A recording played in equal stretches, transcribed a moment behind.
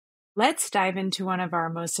Let's dive into one of our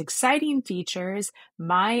most exciting features,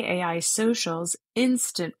 My AI Social's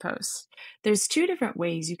Instant Post. There's two different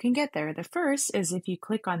ways you can get there. The first is if you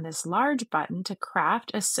click on this large button to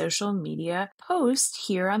craft a social media post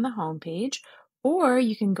here on the homepage, or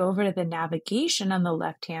you can go over to the navigation on the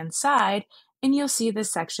left-hand side and you'll see the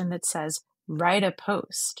section that says Write a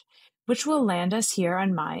Post, which will land us here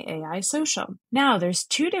on My AI Social. Now, there's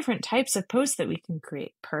two different types of posts that we can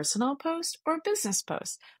create, personal post or business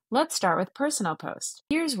post. Let's start with personal post.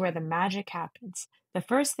 Here's where the magic happens. The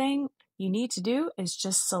first thing you need to do is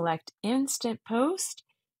just select Instant Post,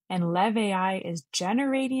 and LEV AI is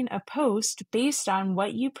generating a post based on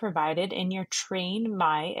what you provided in your Train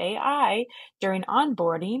My AI during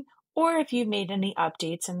onboarding, or if you've made any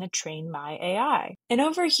updates in the Train My AI. And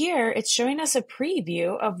over here, it's showing us a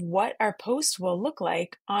preview of what our post will look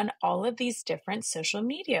like on all of these different social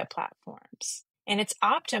media platforms. And it's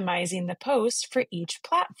optimizing the post for each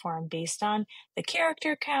platform based on the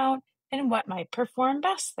character count and what might perform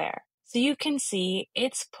best there. So you can see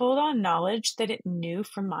it's pulled on knowledge that it knew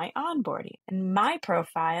from my onboarding. In my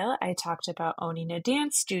profile, I talked about owning a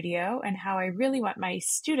dance studio and how I really want my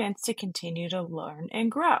students to continue to learn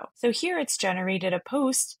and grow. So here it's generated a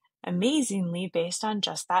post amazingly based on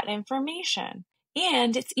just that information.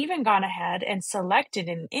 And it's even gone ahead and selected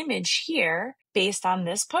an image here based on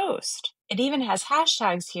this post. It even has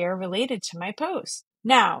hashtags here related to my post.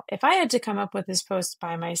 Now, if I had to come up with this post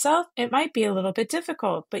by myself, it might be a little bit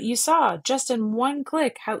difficult, but you saw just in one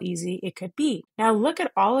click how easy it could be. Now look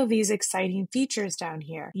at all of these exciting features down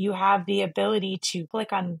here. You have the ability to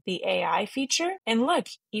click on the AI feature, and look,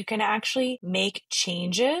 you can actually make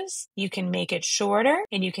changes. You can make it shorter,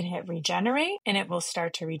 and you can hit regenerate, and it will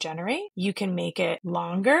start to regenerate. You can make it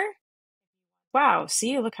longer. Wow,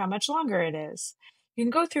 see, look how much longer it is. You can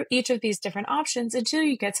go through each of these different options until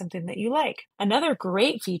you get something that you like. Another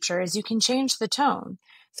great feature is you can change the tone.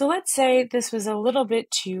 So let's say this was a little bit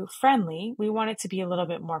too friendly. We want it to be a little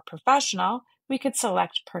bit more professional. We could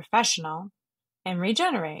select professional and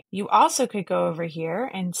regenerate. You also could go over here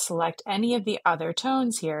and select any of the other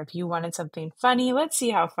tones here. If you wanted something funny, let's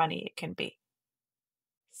see how funny it can be.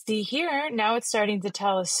 See here, now it's starting to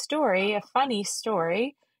tell a story, a funny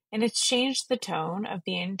story, and it's changed the tone of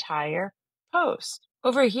the entire post.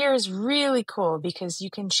 Over here is really cool because you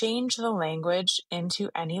can change the language into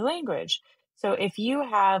any language. So if you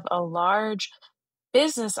have a large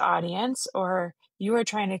business audience or you are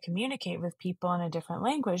trying to communicate with people in a different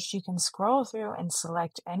language, you can scroll through and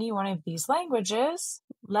select any one of these languages.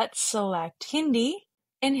 Let's select Hindi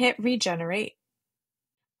and hit regenerate.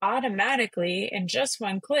 Automatically, in just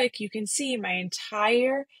one click, you can see my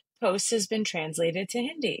entire post has been translated to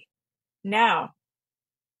Hindi. Now,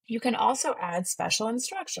 you can also add special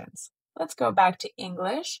instructions. Let's go back to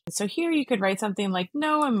English. So here you could write something like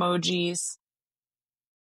no emojis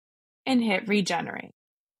and hit regenerate.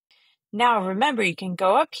 Now remember, you can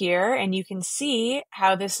go up here and you can see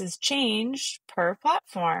how this is changed per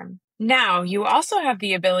platform. Now you also have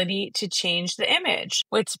the ability to change the image,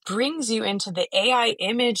 which brings you into the AI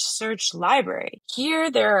image search library.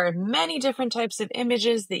 Here there are many different types of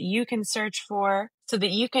images that you can search for so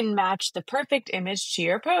that you can match the perfect image to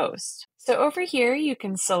your post. So over here you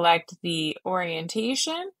can select the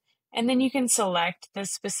orientation, and then you can select the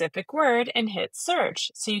specific word and hit search.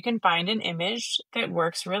 So you can find an image that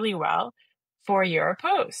works really well for your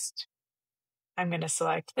post. I'm going to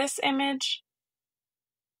select this image,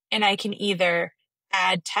 and I can either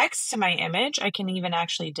add text to my image. I can even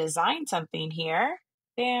actually design something here.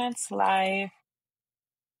 Dance, live.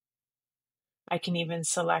 I can even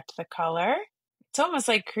select the color. It's almost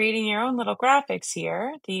like creating your own little graphics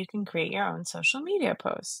here that you can create your own social media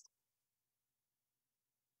post.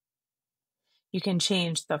 You can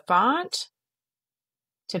change the font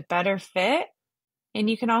to better fit, and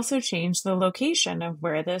you can also change the location of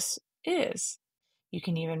where this is. You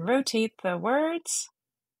can even rotate the words,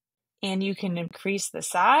 and you can increase the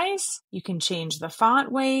size. You can change the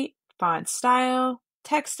font weight, font style,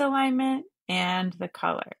 text alignment, and the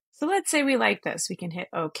color. So let's say we like this. We can hit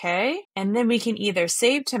OK, and then we can either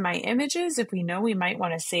save to my images if we know we might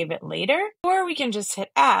want to save it later, or we can just hit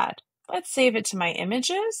add. Let's save it to my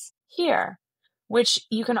images here, which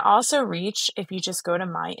you can also reach if you just go to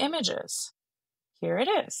my images. Here it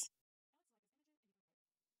is.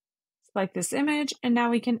 Select this image, and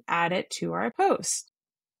now we can add it to our post.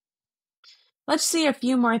 Let's see a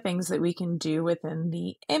few more things that we can do within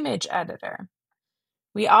the image editor.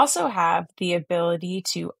 We also have the ability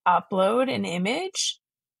to upload an image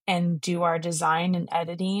and do our design and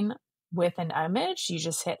editing with an image. You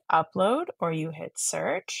just hit upload or you hit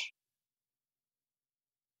search.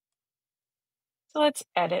 So let's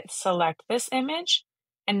select this image.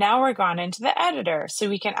 And now we're gone into the editor, so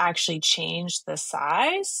we can actually change the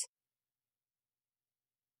size.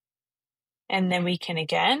 And then we can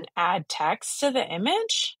again add text to the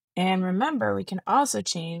image. And remember, we can also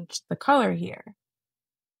change the color here.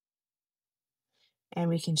 And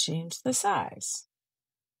we can change the size.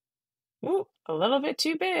 Ooh, a little bit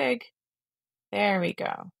too big. There we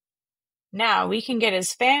go. Now we can get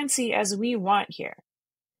as fancy as we want here.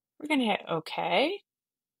 We're going to hit OK.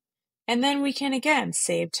 And then we can again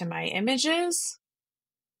save to my images.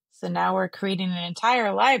 So now we're creating an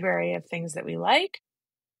entire library of things that we like.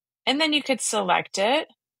 And then you could select it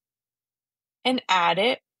and add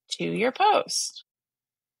it to your post.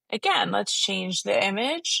 Again, let's change the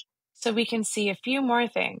image so we can see a few more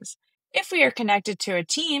things. If we are connected to a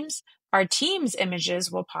Teams, our Teams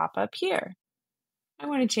images will pop up here. I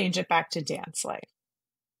want to change it back to Dance Life.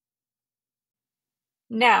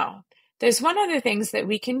 Now, there's one other things that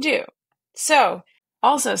we can do. So,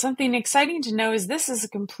 also something exciting to know is this is a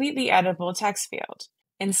completely editable text field.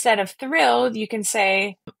 Instead of thrilled, you can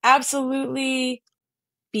say absolutely,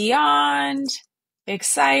 beyond,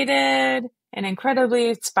 excited, and incredibly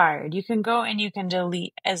inspired. You can go and you can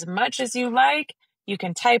delete as much as you like. You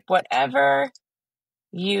can type whatever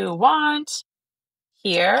you want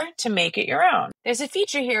here to make it your own. There's a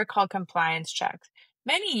feature here called compliance checks.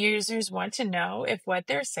 Many users want to know if what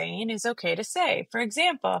they're saying is okay to say. For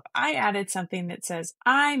example, if I added something that says,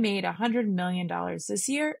 I made $100 million this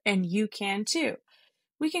year and you can too,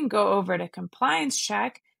 we can go over to compliance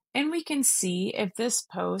check and we can see if this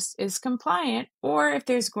post is compliant or if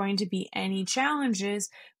there's going to be any challenges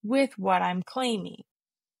with what I'm claiming.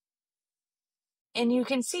 And you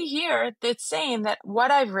can see here that's saying that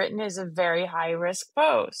what I've written is a very high risk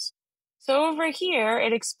post. So over here,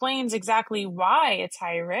 it explains exactly why it's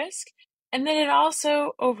high risk. And then it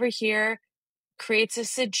also over here creates a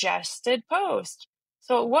suggested post.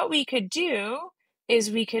 So what we could do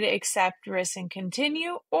is we could accept risk and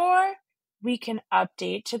continue, or we can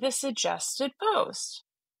update to the suggested post.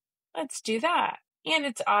 Let's do that. And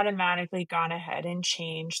it's automatically gone ahead and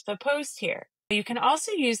changed the post here. You can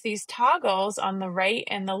also use these toggles on the right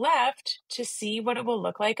and the left to see what it will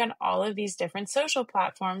look like on all of these different social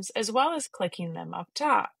platforms, as well as clicking them up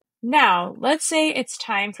top. Now, let's say it's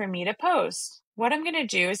time for me to post. What I'm going to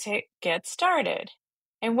do is hit Get Started.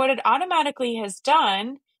 And what it automatically has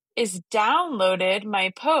done is downloaded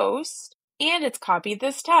my post and it's copied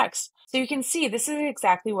this text. So you can see this is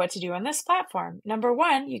exactly what to do on this platform. Number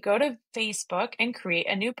one, you go to Facebook and create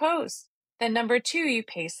a new post. Then number two, you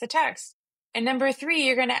paste the text. And number three,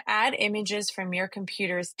 you're going to add images from your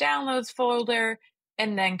computer's downloads folder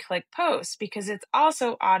and then click post because it's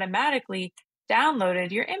also automatically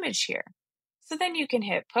downloaded your image here. So then you can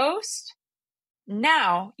hit post.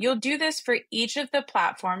 Now you'll do this for each of the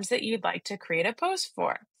platforms that you'd like to create a post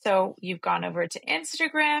for. So you've gone over to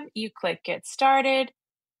Instagram, you click Get Started.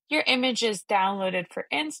 Your image is downloaded for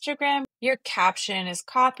Instagram. Your caption is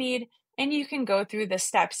copied. And you can go through the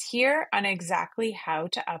steps here on exactly how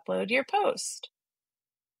to upload your post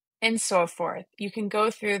and so forth. You can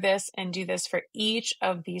go through this and do this for each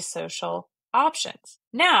of these social options.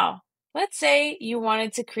 Now, let's say you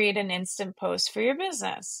wanted to create an instant post for your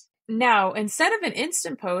business. Now, instead of an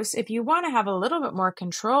instant post, if you want to have a little bit more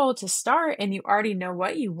control to start and you already know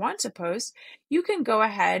what you want to post, you can go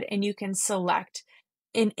ahead and you can select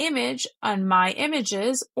an image on My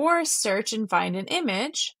Images or search and find an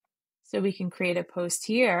image. So we can create a post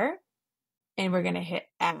here and we're going to hit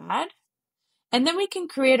add. And then we can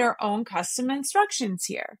create our own custom instructions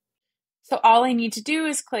here. So all I need to do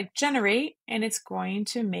is click generate and it's going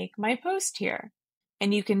to make my post here.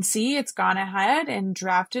 And you can see it's gone ahead and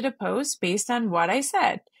drafted a post based on what I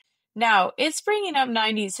said. Now it's bringing up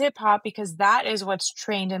 90s hip hop because that is what's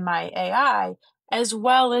trained in my AI, as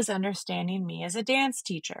well as understanding me as a dance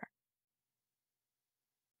teacher.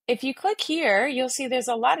 If you click here, you'll see there's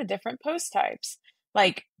a lot of different post types,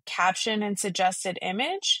 like caption and suggested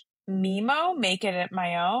image, Memo, make it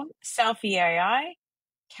my own, selfie AI,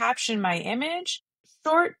 caption my image,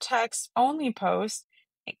 short text only post,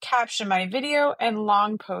 caption my video, and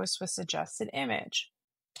long post with suggested image.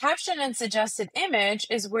 Caption and suggested image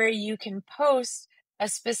is where you can post a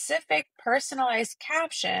specific personalized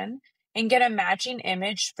caption and get a matching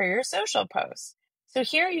image for your social post. So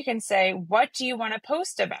here you can say, what do you want to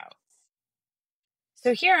post about?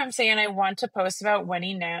 So here I'm saying I want to post about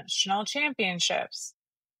winning national championships.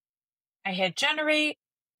 I hit generate,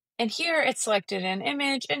 and here it selected an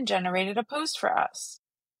image and generated a post for us.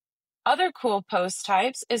 Other cool post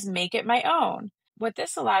types is make it my own. What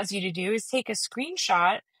this allows you to do is take a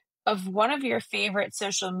screenshot of one of your favorite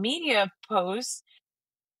social media posts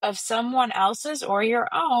of someone else's or your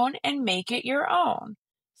own and make it your own.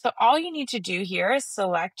 So all you need to do here is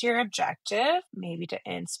select your objective, maybe to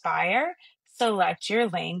inspire, select your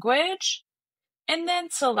language, and then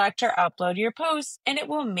select or upload your post, and it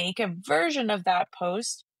will make a version of that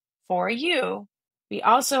post for you. We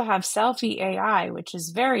also have Selfie AI, which is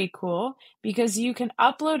very cool because you can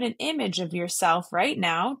upload an image of yourself right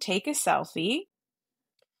now, take a selfie,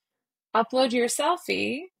 upload your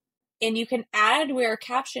selfie, and you can add your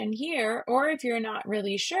caption here, or if you're not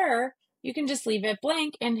really sure, you can just leave it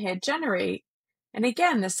blank and hit generate. And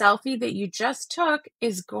again, the selfie that you just took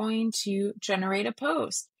is going to generate a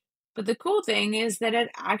post. But the cool thing is that it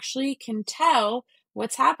actually can tell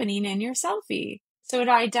what's happening in your selfie. So it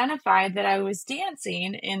identified that I was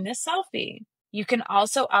dancing in this selfie. You can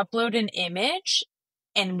also upload an image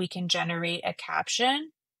and we can generate a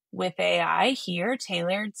caption with AI here,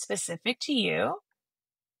 tailored specific to you.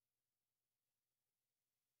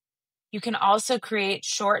 You can also create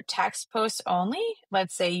short text posts only.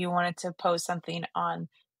 Let's say you wanted to post something on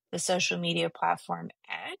the social media platform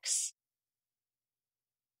X.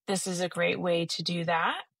 This is a great way to do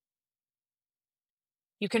that.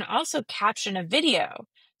 You can also caption a video.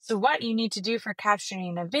 So what you need to do for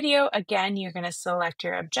captioning a video, again, you're going to select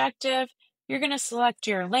your objective, you're going to select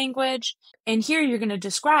your language, and here you're going to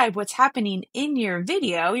describe what's happening in your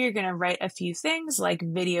video. You're going to write a few things like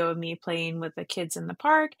video of me playing with the kids in the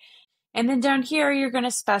park. And then down here, you're going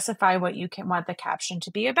to specify what you want the caption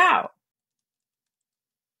to be about.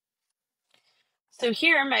 So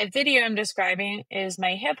here, my video I'm describing is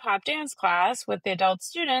my hip hop dance class with the adult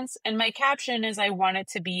students, and my caption is I want it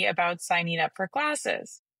to be about signing up for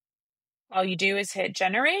classes. All you do is hit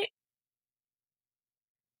generate.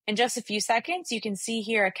 In just a few seconds, you can see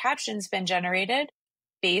here a caption's been generated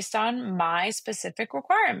based on my specific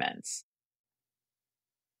requirements.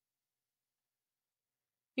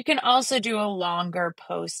 You can also do a longer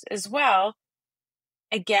post as well.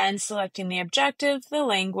 Again, selecting the objective, the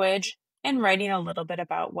language, and writing a little bit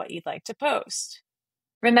about what you'd like to post.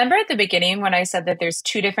 Remember at the beginning when I said that there's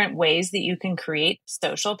two different ways that you can create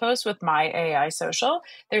social posts with My AI Social?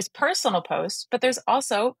 There's personal posts, but there's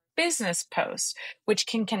also business posts, which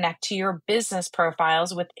can connect to your business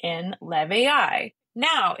profiles within LEV AI.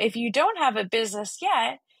 Now, if you don't have a business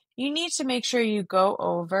yet, you need to make sure you go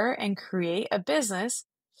over and create a business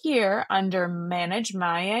here under Manage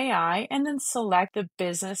My AI and then select the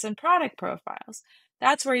business and product profiles.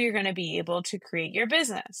 That's where you're going to be able to create your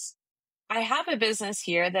business. I have a business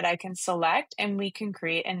here that I can select and we can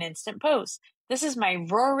create an instant post. This is my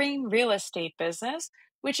Roaring Real Estate business,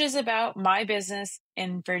 which is about my business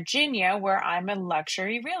in Virginia where I'm a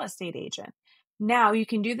luxury real estate agent. Now you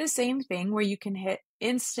can do the same thing where you can hit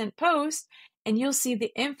instant post and you'll see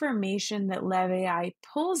the information that LEV AI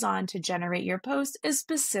pulls on to generate your post is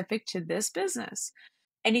specific to this business.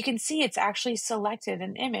 And you can see it's actually selected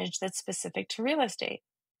an image that's specific to real estate.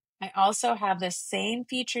 I also have the same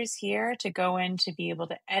features here to go in to be able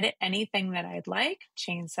to edit anything that I'd like,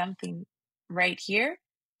 change something right here.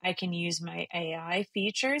 I can use my AI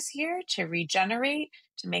features here to regenerate,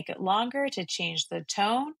 to make it longer, to change the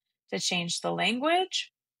tone, to change the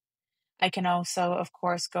language. I can also, of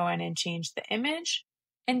course, go in and change the image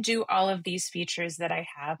and do all of these features that I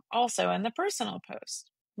have also in the personal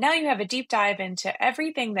post. Now you have a deep dive into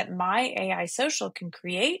everything that My AI Social can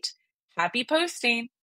create. Happy posting!